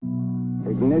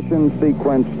Ignition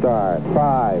sequence start.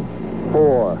 5,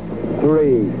 4,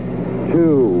 3,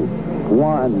 2,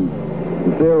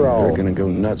 1, 0. They're gonna go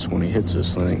nuts when he hits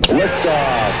this thing.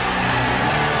 Liftoff.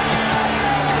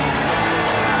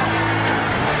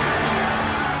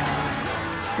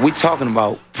 We talking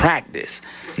about practice.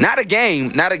 Not a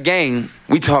game.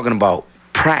 We talking about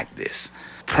practice.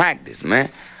 Practice, man.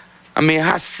 I mean,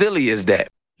 how silly is that?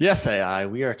 Yes, AI.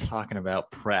 We are talking about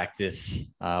practice.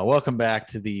 Welcome back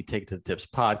to the Take It to the Tips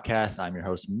podcast. I'm your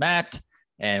host, Matt.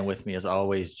 And with me, as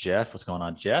always, Jeff. What's going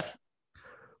on, Jeff?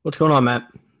 What's going on, Matt?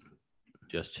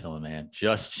 Just chilling, man.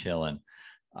 Just chilling.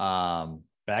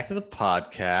 Back to the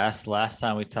podcast. Last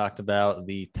time we talked about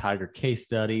the Tiger case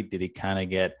study. Did he kind of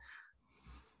get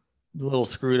a little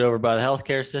screwed over by the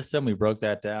healthcare system? We broke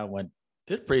that down,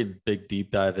 did a pretty big deep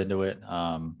dive into it.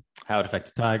 How it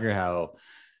affected Tiger, how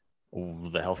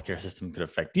the healthcare system could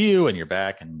affect you and your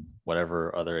back and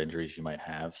whatever other injuries you might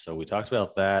have. So we talked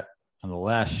about that on the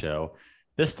last show.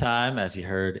 This time, as you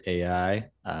heard AI,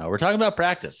 we're talking about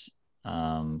practice.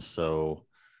 So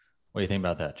what do you think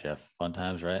about that, Jeff? Fun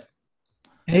times, right?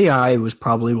 AI was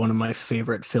probably one of my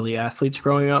favorite Philly athletes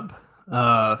growing up.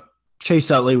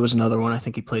 Chase Utley was another one. I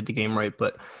think he played the game right,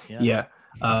 but yeah.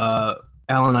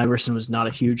 Allen Iverson was not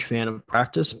a huge fan of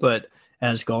practice, but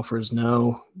as golfers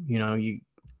know,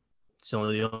 it's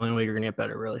only the only way you're going to get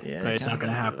better, really. Yeah, right? It's not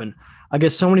going to happen. I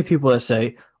get so many people that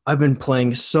say, I've been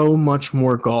playing so much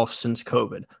more golf since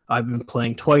COVID. I've been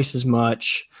playing twice as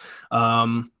much.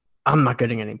 I'm not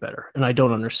getting any better, and I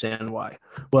don't understand why.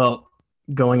 Well,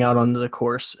 going out onto the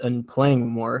course and playing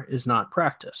more is not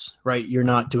practice, right? You're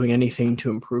not doing anything to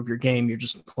improve your game. You're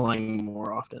just playing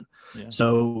more often. Yeah.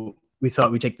 So we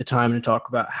thought we'd take the time to talk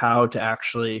about how to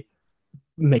actually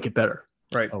make it better.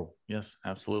 Right. Oh, yes,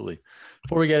 absolutely.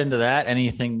 Before we get into that,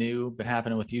 anything new been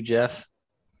happening with you, Jeff?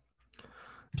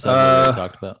 Besides what we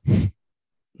talked about?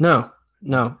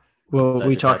 No. Well,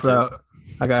 we talked about,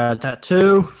 I got a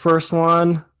tattoo, first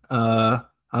one. I'm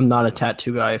not a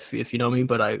tattoo guy, if you know me,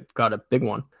 but I got a big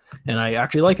one, and I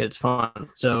actually like it. It's fun.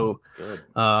 So, good.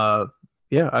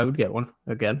 Yeah, I would get one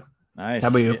again. Nice. How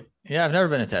about you? Yeah, I've never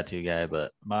been a tattoo guy,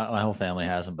 but my whole family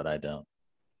has them, but I don't.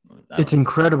 It's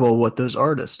incredible what those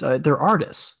artists, they're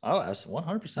artists. Oh, that's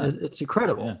 100%. It's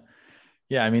incredible.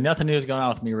 Yeah. I mean, nothing new is going on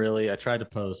with me, really. I tried to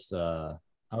post, I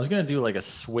was going to do like a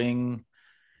swing,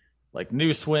 like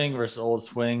new swing versus old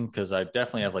swing, because I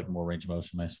definitely have like more range of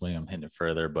motion in my swing. I'm hitting it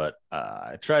further, but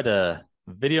I tried to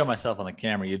video myself on the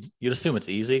camera. You'd assume it's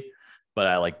easy, but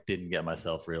I didn't get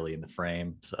myself really in the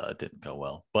frame, so it didn't go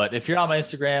well. But if you're on my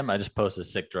Instagram, I just posted a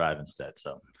sick drive instead,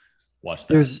 so watch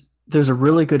that. There's a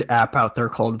really good app out there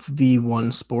called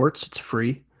V1 Sports. It's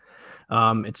free.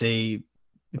 It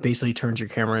basically turns your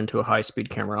camera into a high-speed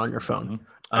camera on your phone. Mm-hmm.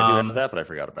 I do have that, but I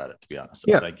forgot about it, to be honest.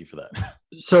 So Thank you for that.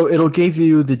 So it'll give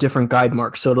you the different guide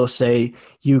marks. So it'll say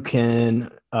you can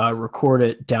record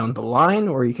it down the line,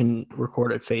 or you can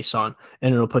record it face on,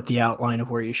 and it'll put the outline of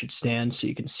where you should stand so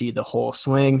you can see the whole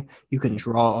swing. You can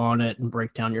draw on it and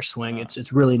break down your swing.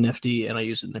 It's really nifty, and I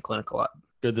use it in the clinic a lot.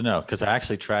 Good to know, because I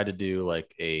actually tried to do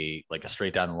like a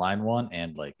straight down the line one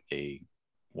and like a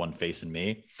one facing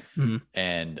me. Mm-hmm.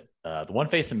 And the one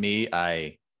facing me,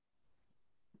 I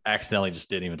accidentally just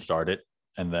didn't even start it,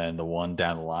 and then the one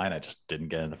down the line I just didn't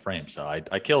get in the frame, so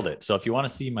I killed it. So if you want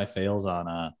to see my fails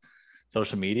on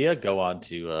social media, go on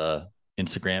to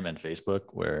Instagram and Facebook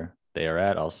where they are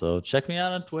at. Also check me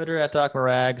out on Twitter at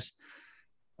DocMarags,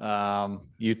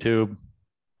 YouTube,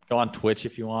 go on Twitch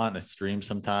if you want. I stream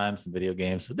sometimes some video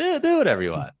games, so do whatever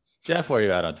you want. Jeff, where are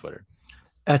you at on Twitter?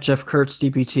 At Jeff Kurtz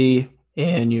DPT,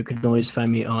 and you can always find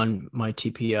me on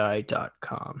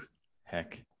mytpi.com.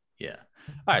 Heck yeah.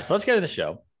 All right, so let's get into the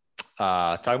show.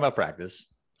 Talking about practice.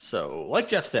 So like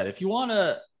Jeff said, if you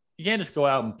you can't just go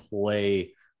out and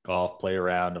play golf, play a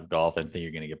round of golf and think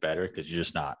you're going to get better, because you're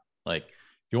just not. Like,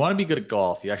 if you want to be good at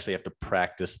golf, you actually have to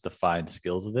practice the fine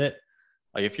skills of it.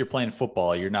 Like if you're playing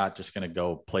football, you're not just going to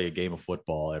go play a game of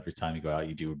football every time you go out.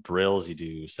 You do drills, you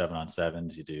do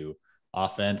 7-on-7s, you do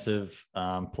offensive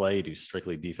play, you do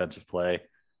strictly defensive play.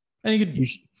 And you can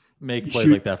make plays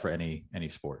like that for any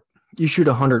sport. You shoot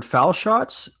 100 foul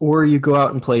shots, or you go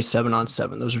out and play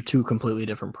 7-on-7. Those are two completely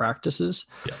different practices.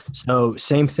 Yeah. So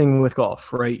same thing with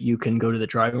golf, right? You can go to the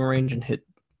driving range and hit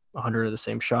 100 of the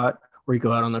same shot, or you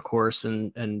go out on the course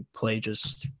and play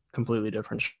just completely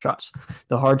different shots.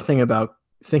 The hard thing about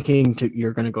thinking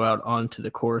you're going to go out onto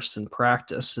the course and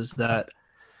practice is that,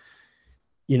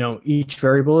 each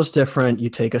variable is different. You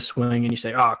take a swing and you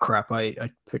say, oh crap, I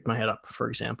picked my head up, for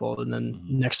example. And then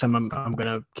next time I'm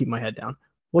going to keep my head down.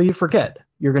 Well, you forget.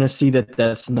 You're going to see that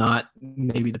that's not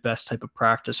maybe the best type of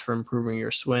practice for improving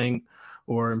your swing,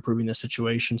 or improving the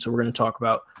situation. So we're going to talk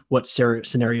about what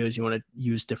scenarios you want to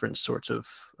use different sorts of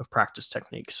practice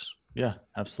techniques. Yeah,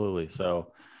 absolutely.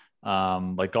 So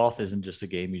like golf isn't just a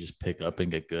game you just pick up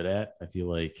and get good at. I feel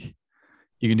like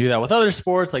you can do that with other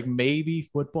sports, like maybe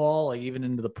football, like even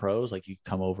into the pros, like you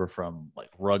come over from like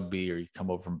rugby or you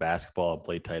come over from basketball and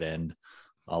play tight end,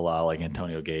 a la like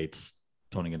Antonio Gates,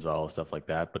 Tony Gonzalez, stuff like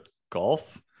that. But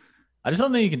golf, I just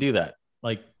don't think you can do that.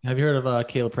 Like, have you heard of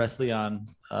Caleb Presley on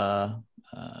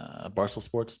Barstool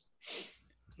Sports?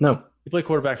 No. He played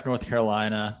quarterback for North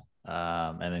Carolina,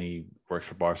 and then he works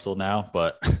for Barstool now.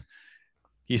 But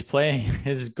he's playing.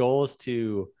 His goal is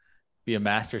to be a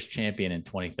Masters champion in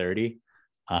 2030.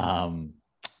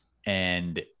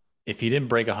 And if he didn't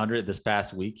break 100 this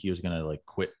past week, he was gonna like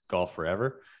quit golf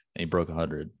forever. And he broke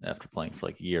 100 after playing for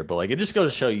like a year. But like it just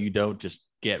goes to show you don't just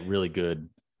get really good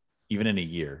even in a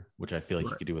year, which I feel like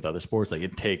you could do with other sports. Like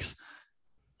it takes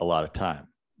a lot of time.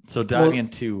 So diving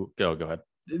into go ahead.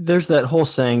 There's that whole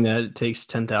saying that it takes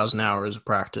 10,000 hours of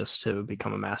practice to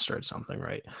become a master at something,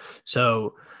 right?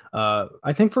 So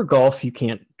I think for golf, you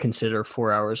can't consider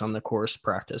 4 hours on the course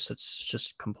practice. It's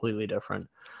just completely different.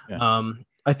 Yeah.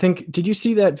 I think, did you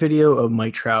see that video of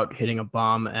Mike Trout hitting a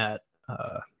bomb at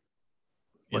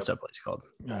what's that place called?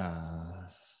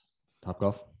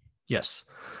 Topgolf. Yes.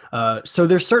 So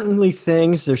there's certainly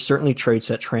traits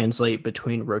that translate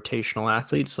between rotational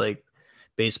athletes like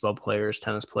baseball players,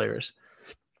 tennis players.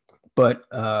 But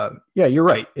yeah, you're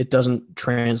right. It doesn't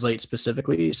translate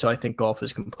specifically. So I think golf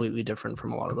is completely different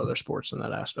from a lot of other sports in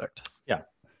that aspect. Yeah.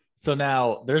 So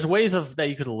now there's ways that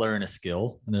you could learn a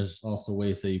skill, and there's also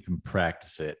ways that you can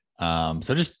practice it.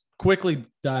 So just quickly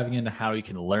diving into how you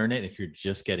can learn it if you're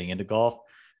just getting into golf,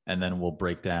 and then we'll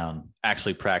break down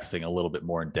actually practicing a little bit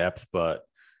more in depth. But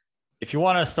if you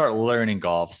want to start learning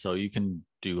golf, so you can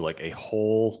do like a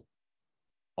whole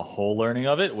learning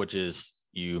of it, which is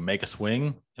you make a swing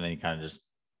and then you kind of just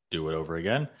do it over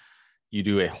again. You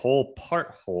do a whole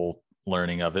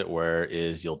learning of it, where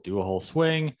is you'll do a whole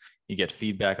swing, you get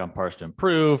feedback on parts to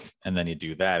improve, and then you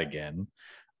do that again.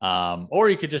 Or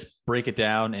you could just break it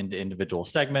down into individual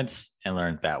segments and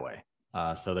learn it that way.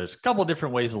 So there's a couple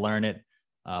different ways to learn it.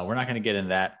 We're not going to get into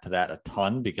that a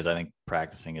ton because I think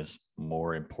practicing is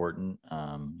more important.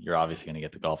 You're obviously going to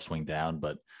get the golf swing down,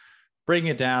 but breaking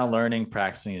it down, learning,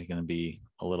 practicing is going to be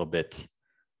a little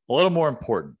more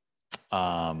important.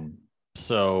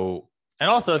 So, and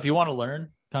also if you want to learn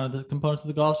kind of the components of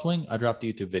the golf swing, I dropped a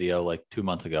YouTube video like 2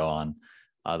 months ago on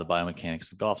the biomechanics of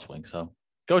the golf swing. So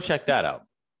go check that out.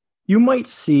 You might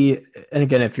see, and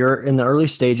again, if you're in the early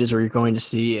stages or you're going to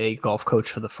see a golf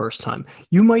coach for the first time,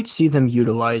 you might see them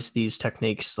utilize these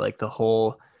techniques, like the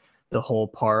whole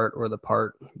part or the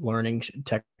part learning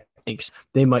techniques.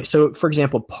 They might, so for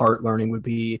example, part learning would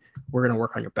be, we're going to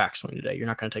work on your backswing today. You're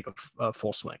not going to take a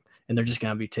full swing, and they're just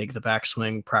going to be take the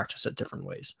backswing, practice it different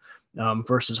ways.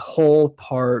 Versus whole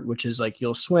part, which is like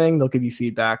you'll swing, they'll give you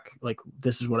feedback, like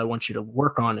this is what I want you to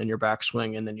work on in your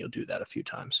backswing, and then you'll do that a few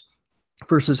times.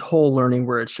 Versus whole learning,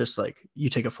 where it's just like you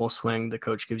take a full swing, the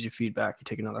coach gives you feedback, you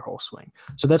take another whole swing.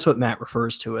 So that's what Matt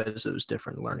refers to as those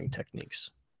different learning techniques.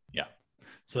 Yeah.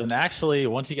 So then actually,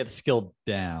 once you get the skill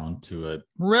down to a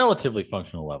relatively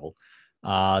functional level,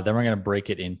 then we're going to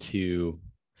break it into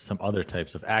some other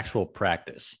types of actual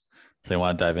practice. So you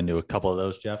want to dive into a couple of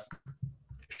those, Jeff?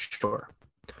 Sure.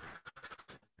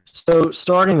 So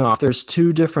starting off, there's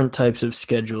 2 different types of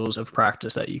schedules of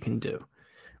practice that you can do.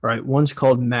 Right. One's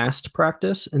called massed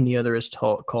practice and the other is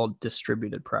called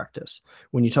distributed practice.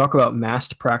 When you talk about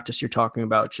massed practice, you're talking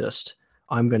about just,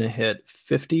 I'm going to hit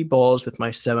 50 balls with my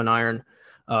 7-iron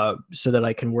so that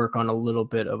I can work on a little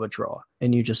bit of a draw.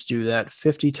 And you just do that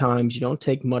 50 times. You don't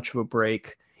take much of a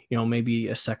break, maybe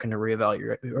a second to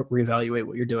reevaluate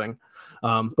what you're doing.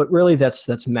 But really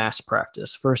that's mass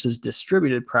practice versus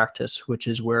distributed practice, which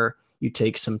is where you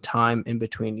take some time in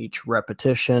between each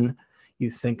repetition. You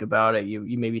think about it,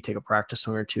 you maybe take a practice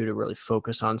swing or 2 to really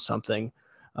focus on something.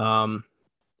 And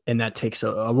that takes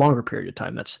a longer period of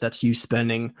time. That's you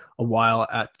spending a while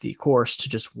at the course to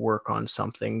just work on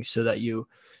something so that you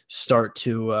start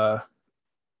to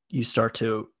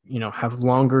have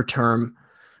longer term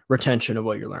retention of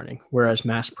what you're learning. Whereas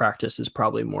mass practice is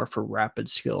probably more for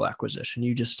rapid skill acquisition.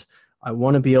 I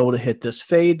want to be able to hit this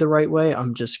fade the right way.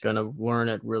 I'm just going to learn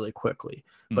it really quickly.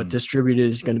 But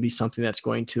distributed is going to be something that's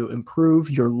going to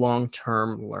improve your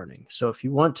long-term learning. So if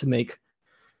you're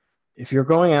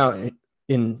going out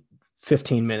in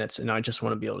 15 minutes and I just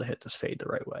want to be able to hit this fade the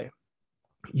right way,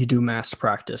 you do mass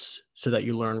practice so that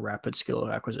you learn rapid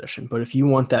skill acquisition. But if you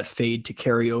want that fade to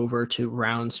carry over to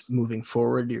rounds moving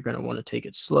forward, you're going to want to take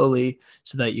it slowly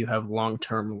so that you have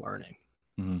long-term learning.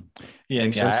 Mm-hmm. Yeah.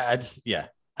 Makes Yeah. sense? Yeah,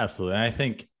 absolutely. And I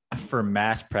think for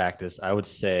mass practice, I would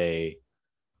feel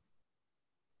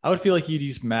like you'd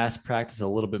use mass practice a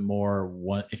little bit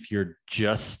more if you're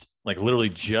just like literally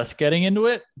just getting into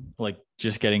it, like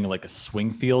just getting like a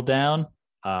swing feel down.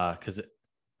 Because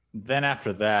then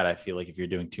after that, I feel like if you're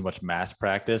doing too much mass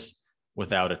practice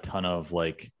without a ton of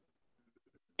like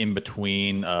in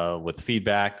between with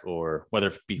feedback, or whether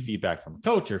it be feedback from a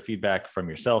coach or feedback from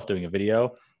yourself doing a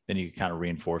video, then you can kind of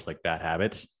reinforce like bad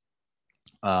habits.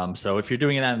 So if you're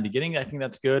doing it at the beginning, I think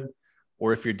that's good.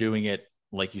 Or if you're doing it,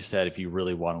 like you said, if you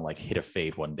really want to like hit a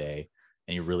fade one day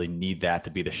and you really need that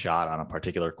to be the shot on a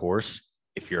particular course,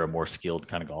 if you're a more skilled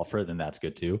kind of golfer, then that's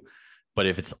good too. But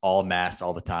if it's all masked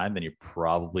all the time, then you're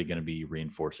probably going to be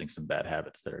reinforcing some bad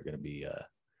habits that are going to be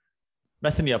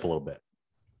messing you up a little bit.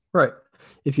 Right.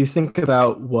 If you think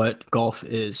about what golf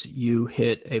is, you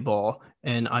hit a ball,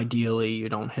 and ideally you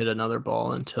don't hit another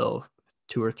ball until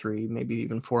 2 or 3, maybe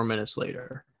even 4 minutes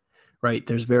later. Right.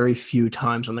 There's very few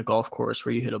times on the golf course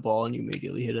where you hit a ball and you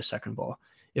immediately hit a second ball.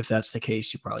 If that's the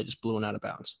case, you probably just blew it out of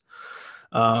bounds.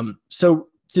 So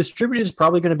distributed is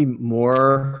probably going to be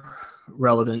more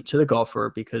relevant to the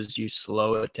golfer because you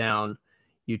slow it down.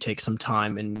 You take some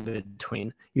time in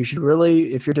between. You should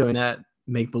really, if you're doing that,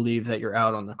 make believe that you're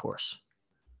out on the course.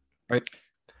 Right.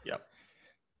 Yep.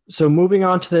 So moving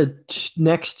on to the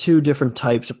next 2 different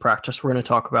types of practice we're going to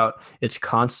talk about, it's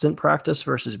constant practice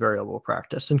versus variable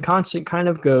practice. And constant kind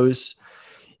of goes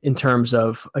in terms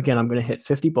of, again, I'm going to hit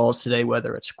 50 balls today,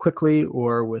 whether it's quickly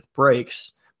or with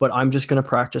breaks, but I'm just going to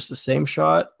practice the same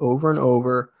shot over and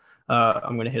over.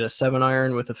 I'm going to hit a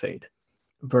 7-iron with a fade.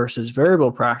 Versus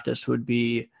variable practice would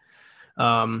be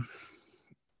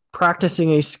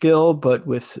practicing a skill, but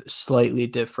with slightly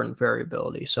different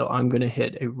variability. So I'm going to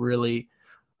hit a really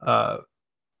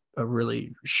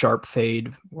sharp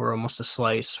fade or almost a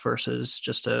slice versus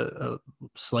just a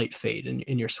slight fade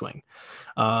in your swing.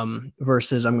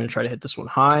 Versus I'm going to try to hit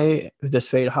this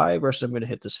fade high versus I'm going to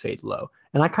hit this fade low.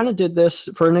 And I kind of did this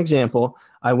for an example.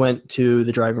 I went to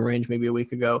the driving range maybe a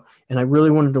week ago, and I really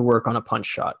wanted to work on a punch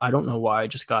shot. I don't know why, I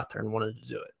just got there and wanted to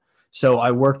do it. So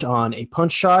I worked on a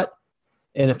punch shot.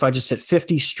 And if I just hit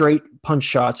 50 straight punch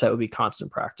shots, that would be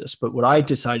constant practice. But what I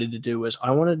decided to do was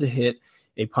I wanted to hit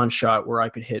a punch shot where I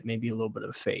could hit maybe a little bit of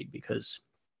a fade because,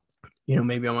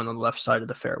 maybe I'm on the left side of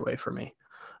the fairway for me,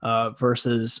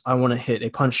 versus I want to hit a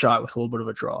punch shot with a little bit of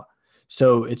a draw.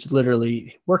 So it's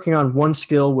literally working on one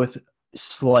skill with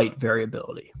slight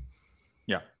variability.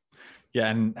 Yeah. Yeah.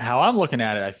 And how I'm looking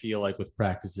at it, I feel like with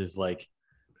practice is like,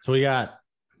 so I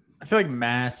feel like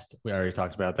masked, we already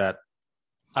talked about that.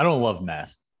 I don't love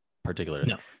masked particularly.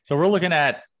 No. So we're looking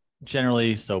at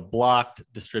generally, so blocked,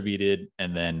 distributed,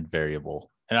 and then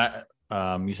variable.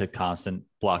 And you said constant,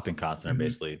 blocked and constant are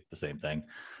basically the same thing,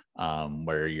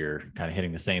 where you're kind of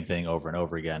hitting the same thing over and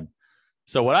over again.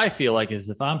 So what I feel like is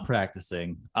if I'm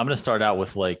practicing, I'm going to start out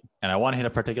with and I want to hit a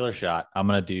particular shot, I'm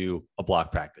going to do a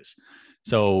block practice.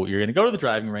 So you're going to go to the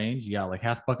driving range, you got like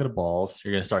half a bucket of balls,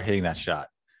 you're going to start hitting that shot.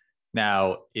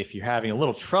 Now, if you're having a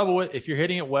little trouble if you're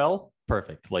hitting it well,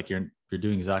 perfect. Like you're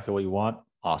doing exactly what you want.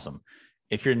 Awesome.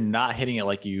 If you're not hitting it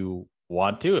like you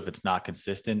want to, if it's not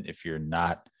consistent, if you're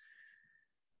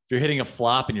hitting a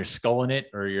flop and you're sculling it,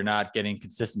 or you're not getting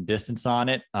consistent distance on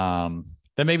it, then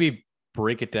maybe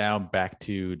break it down back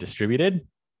to distributed.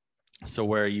 So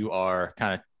where you are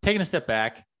kind of taking a step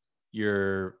back,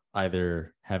 you're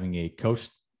either having a coach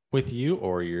with you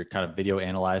or you're kind of video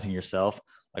analyzing yourself.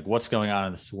 Like what's going on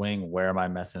in the swing? Where am I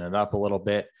messing it up a little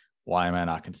bit? Why am I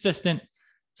not consistent?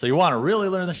 So you want to really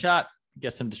learn the shot,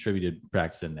 get some distributed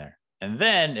practice in there. And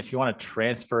then if you want to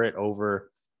transfer it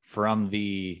over from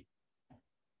the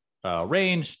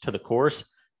range to the course,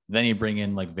 then you bring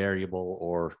in like variable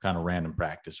or kind of random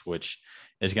practice, which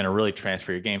is going to really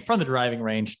transfer your game from the driving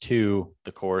range to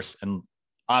the course. And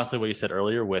honestly, what you said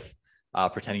earlier with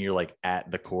pretending you're like at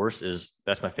the course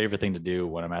that's my favorite thing to do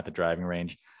when I'm at the driving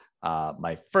range.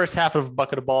 My first half of a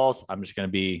bucket of balls, I'm just going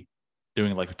to be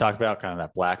doing, like we talked about, kind of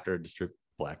that blocked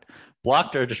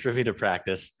or distributed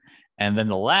practice. And then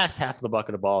the last half of the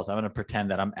bucket of balls, I'm going to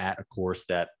pretend that I'm at a course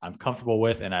that I'm comfortable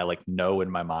with and I like know in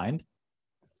my mind.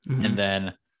 Mm-hmm. And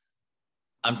then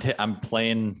I'm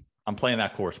playing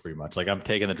that course pretty much. Like I'm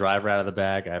taking the driver out of the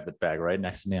bag. I have the bag right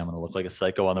next to me. I'm going to look like a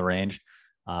psycho on the range.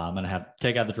 I'm going to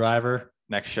take out the driver,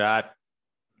 next shot,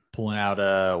 pulling out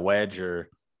a wedge, or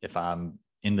if I'm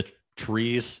in the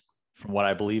trees from what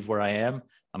I believe where I am,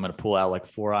 I'm going to pull out like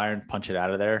 4-iron, punch it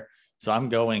out of there. So I'm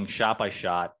going shot by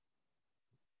shot.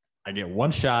 I get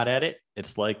one shot at it.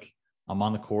 It's like I'm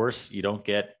on the course. You don't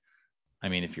get,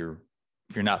 if you're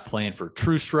if you're not playing for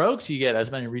true strokes, you get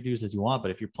as many redos as you want.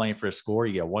 But if you're playing for a score,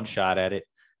 you get one shot at it,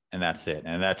 and that's it.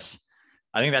 And I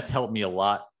think that's helped me a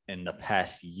lot in the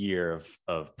past year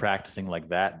of practicing like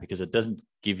that, because it doesn't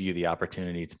give you the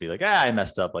opportunity to be like, I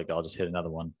messed up, like I'll just hit another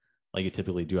one like you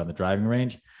typically do on the driving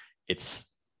range.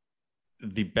 It's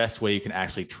the best way you can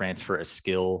actually transfer a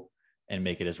skill and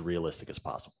make it as realistic as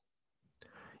possible.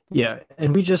 Yeah.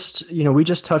 And we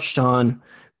just touched on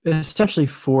essentially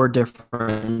 4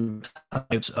 different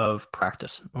types of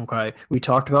practice. Okay. We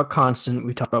talked about constant,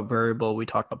 we talked about variable, we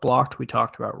talked about blocked, we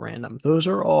talked about random. Those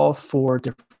are all 4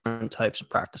 different types of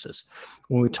practices.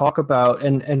 When we talk about,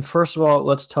 and first of all,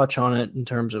 let's touch on it in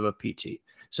terms of a PT.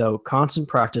 So constant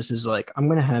practice is like, I'm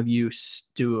going to have you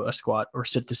do a squat or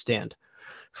sit to stand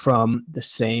from the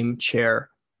same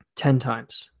chair 10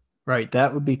 times, right?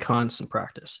 That would be constant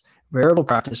practice. Variable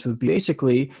practice would be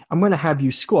basically, I'm going to have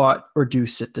you squat or do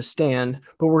sit to stand,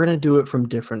 but we're going to do it from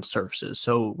different surfaces.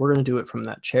 So we're going to do it from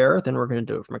that chair, then we're going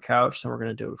to do it from a couch, then we're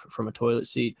going to do it from a toilet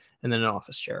seat, and then an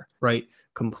office chair, right?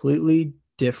 Completely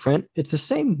different. It's the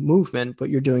same movement, but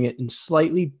you're doing it in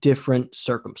slightly different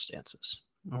circumstances,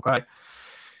 okay?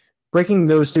 Breaking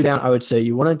those 2 down, I would say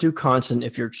you want to do constant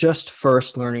if you're just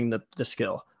first learning the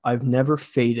skill. I've never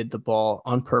faded the ball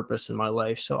on purpose in my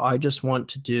life, so I just want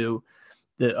to do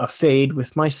a fade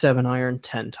with my 7-iron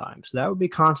 10 times. That would be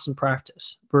constant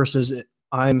practice versus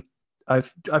I've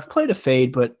played a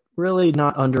fade, but really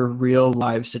not under real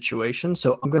live situations.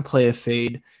 So I'm going to play a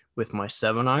fade with my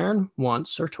 7-iron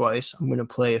once or twice. I'm going to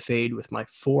play a fade with my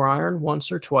 4-iron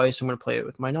once or twice. I'm going to play it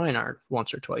with my 9-iron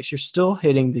once or twice. You're still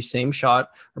hitting the same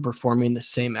shot or performing the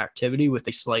same activity with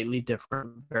a slightly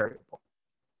different variable.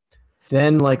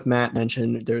 Then, like Matt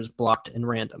mentioned, there's blocked and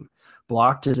random.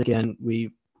 Blocked is, again,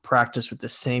 we practice with the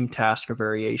same task or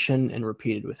variation and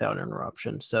repeated without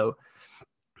interruption. So,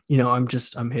 I'm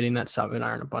hitting that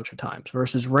 7-iron a bunch of times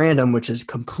versus random, which is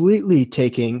completely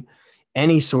taking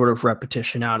any sort of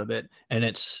repetition out of it. And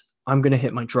I'm going to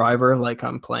hit my driver like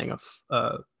I'm playing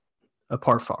a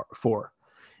par 4.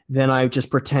 Then I just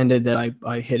pretended that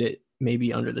I hit it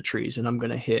maybe under the trees, and I'm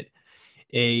going to hit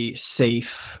a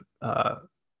safe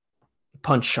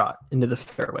punch shot into the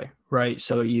fairway, right?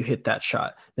 So you hit that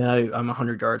shot. Then I'm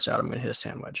 100 yards out. I'm going to hit a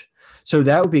sand wedge. So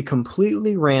that would be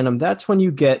completely random. That's when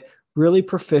you get really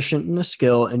proficient in a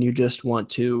skill and you just want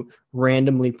to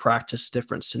randomly practice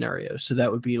different scenarios. So that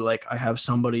would be like, I have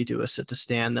somebody do a sit to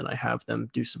stand, then I have them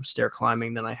do some stair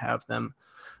climbing, then I have them,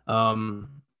 I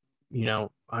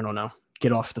don't know,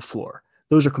 get off the floor.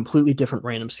 Those are completely different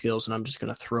random skills, and I'm just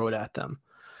going to throw it at them.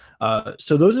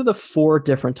 So those are the 4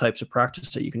 different types of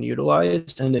practice that you can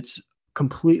utilize, and it's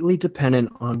completely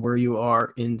dependent on where you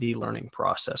are in the learning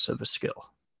process of a skill.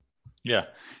 Yeah.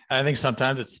 And I think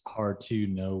sometimes it's hard to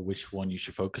know which one you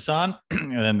should focus on.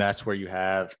 And then that's where you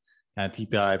have kind of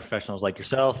TPI professionals like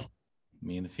yourself,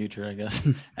 me in the future, I guess.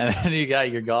 And then you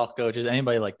got your golf coaches,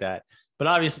 anybody like that. But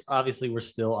obviously we're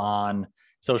still on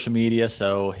social media.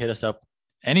 So hit us up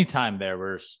anytime there.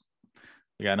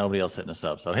 We got nobody else hitting us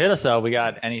up. So hit us up. We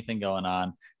got anything going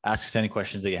on. Ask us any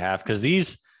questions that you have. Cause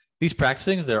these practice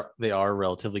things, they are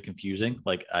relatively confusing.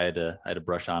 Like I had to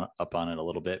brush up on it a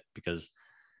little bit because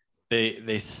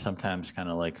they sometimes kind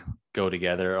of like go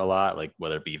together a lot, like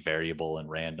whether it be variable and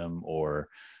random or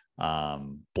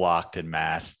blocked and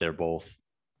masked. They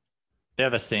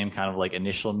have the same kind of like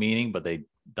initial meaning, but they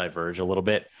diverge a little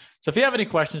bit. So if you have any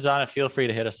questions on it, feel free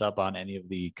to hit us up on any of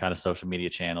the kind of social media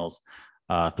channels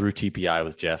through TPI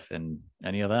with Jeff and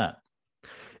any of that.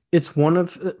 It's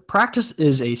practice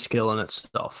is a skill in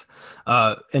itself.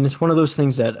 And it's one of those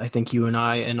things that I think you and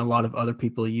I and a lot of other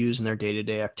people use in their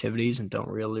day-to-day activities and don't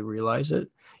really realize it.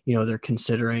 They're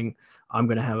considering, I'm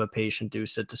going to have a patient do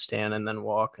sit to stand and then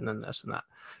walk and then this and that.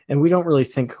 And we don't really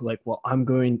think like, well, I'm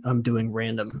doing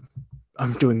random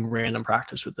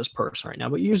practice with this person right now,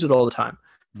 but use it all the time.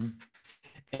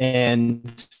 Mm-hmm.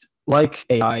 And like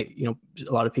AI,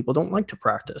 a lot of people don't like to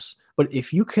practice, but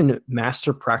if you can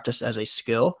master practice as a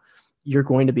skill, you're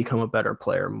going to become a better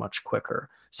player much quicker.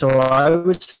 So I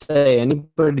would say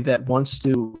anybody that wants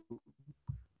to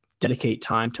dedicate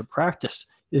time to practice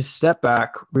is step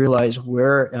back, realize,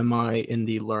 where am I in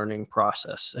the learning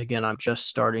process? Again, I'm just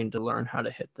starting to learn how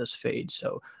to hit this fade.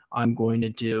 So I'm going to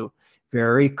do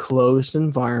very closed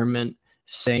environment,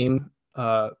 same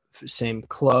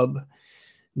club,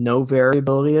 no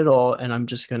variability at all. And I'm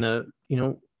just going to,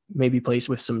 maybe place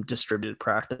with some distributed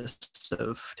practice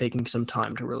of taking some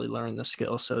time to really learn the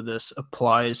skill. So this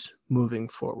applies moving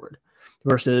forward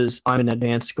versus I'm an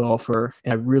advanced golfer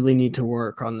and I really need to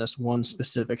work on this one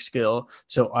specific skill.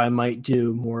 So I might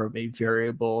do more of a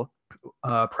variable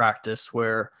practice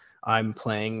where I'm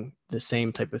playing the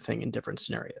same type of thing in different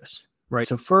scenarios, right?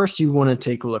 So first you want to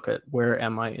take a look at where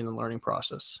am I in the learning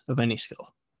process of any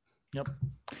skill. Yep.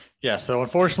 Yeah. So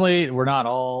unfortunately, we're not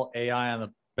all AI on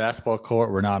the basketball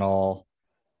court. We're not all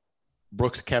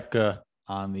Brooks Koepka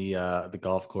on the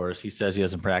golf course. He says he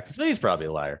doesn't practice, but he's probably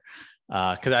a liar.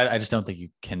 Because I just don't think you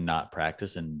cannot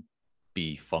practice and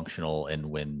be functional and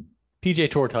win PGA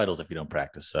Tour titles if you don't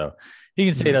practice. So he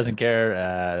can say he doesn't care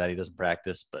that he doesn't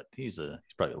practice, but he's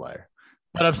probably a liar.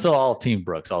 But I'm still all team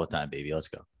Brooks all the time, baby. Let's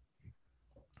go.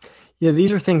 Yeah,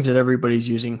 these are things that everybody's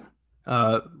using,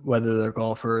 whether they're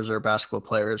golfers or basketball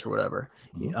players or whatever.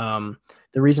 Mm-hmm.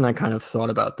 The reason I kind of thought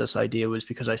about this idea was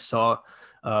because I saw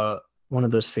one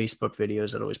of those Facebook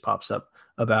videos that always pops up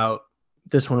about,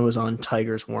 this one was on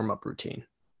Tiger's warm-up routine,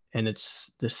 and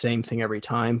it's the same thing every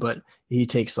time, but he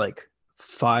takes like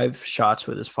 5 shots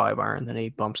with his 5-iron, then he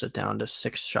bumps it down to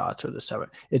 6 shots with a 7.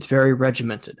 It's very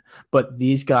regimented. But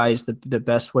these guys, the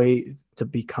best way to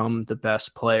become the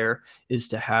best player is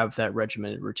to have that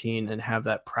regimented routine and have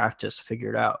that practice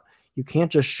figured out. You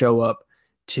can't just show up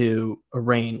to a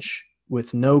range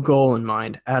with no goal in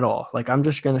mind at all. Like, I'm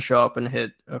just going to show up and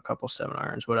hit a couple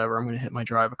 7-irons, whatever. I'm going to hit my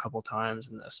drive a couple times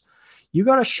and this. You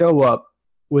got to show up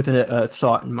with a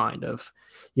thought in mind of,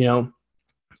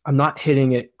 I'm not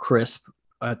hitting it crisp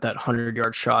at that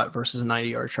 100-yard shot versus a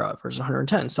 90-yard shot versus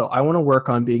 110. So I want to work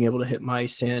on being able to hit my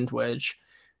sand wedge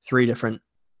three different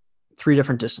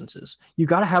distances. You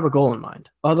got to have a goal in mind.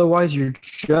 Otherwise, you're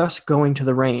just going to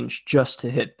the range just to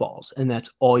hit balls, and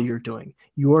that's all you're doing.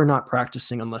 You are not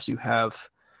practicing unless you have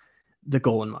the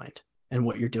goal in mind and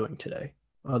what you're doing today.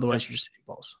 Otherwise, you're just hitting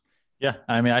balls. Yeah,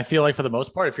 I mean, I feel like for the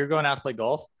most part, if you're going out to play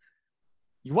golf,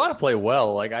 you want to play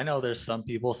well. Like, I know there's some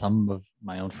people, some of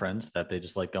my own friends, that they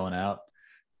just like going out,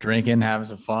 drinking, having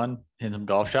some fun, hitting some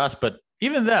golf shots. But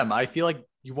even them, I feel like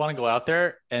you want to go out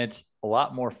there, and it's a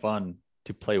lot more fun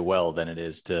to play well than it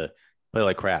is to play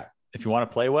like crap. If you want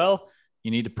to play well, you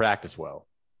need to practice well.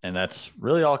 And that's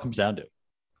really all it comes down to.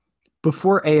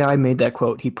 Before AI made that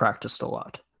quote, he practiced a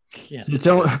lot. Yeah.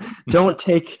 So don't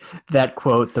take that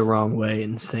quote the wrong way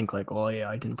and think like, oh yeah,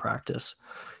 I didn't practice.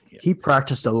 Yeah. He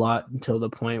practiced a lot until the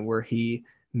point where he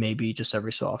maybe just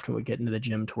every so often would get into the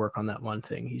gym to work on that one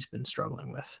thing he's been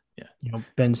struggling with. Yeah.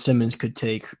 Ben Simmons could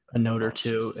take a note or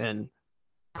two and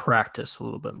practice a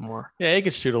little bit more. Yeah, he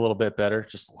could shoot a little bit better,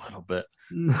 just a little bit.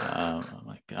 I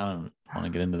don't want to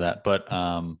get into that, but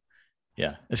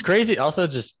yeah, it's crazy. Also,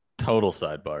 just total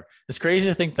sidebar. It's crazy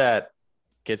to think that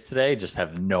kids today just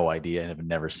have no idea and have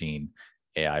never seen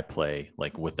AI play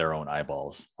like with their own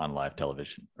eyeballs on live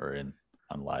television or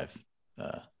on live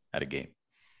at a game.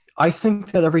 I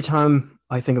think that every time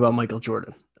I think about Michael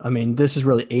Jordan, I mean, this is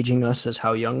really aging us as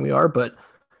how young we are, but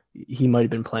he might have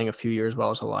been playing a few years while I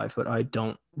was alive, but I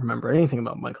don't remember anything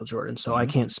about Michael Jordan. So I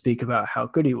can't speak about how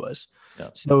good he was.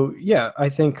 Yeah. So yeah, I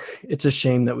think it's a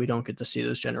shame that we don't get to see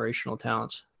those generational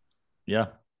talents. Yeah,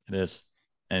 it is.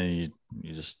 And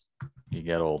you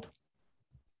get old.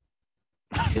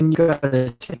 And you gotta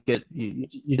take it.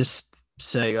 You just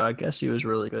say, I guess he was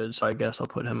really good, so I guess I'll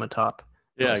put him atop.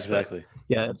 Yeah, exactly.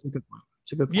 Yeah, it's a good point.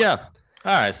 It's a good point. Yeah.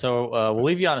 All right. So we'll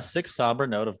leave you on a 6 somber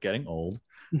note of getting old.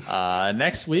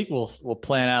 Next week we'll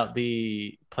plan out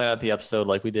the episode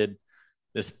like we did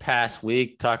this past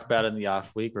week. Talk about it in the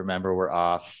off week. Remember, we're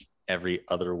off every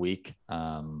other week.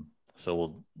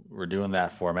 So we're doing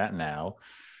that format now.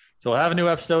 So we'll have a new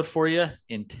episode for you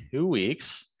in 2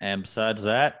 weeks. And besides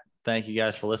that, thank you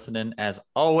guys for listening. As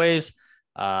always,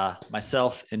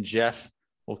 myself and Jeff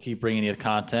will keep bringing you the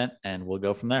content, and we'll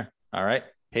go from there. All right.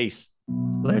 Peace.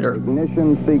 Later.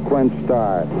 Ignition sequence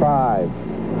start. 5,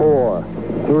 4,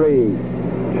 3,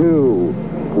 2,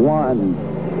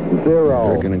 1, 0.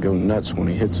 They're gonna go nuts when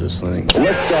he hits this thing.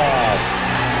 Liftoff.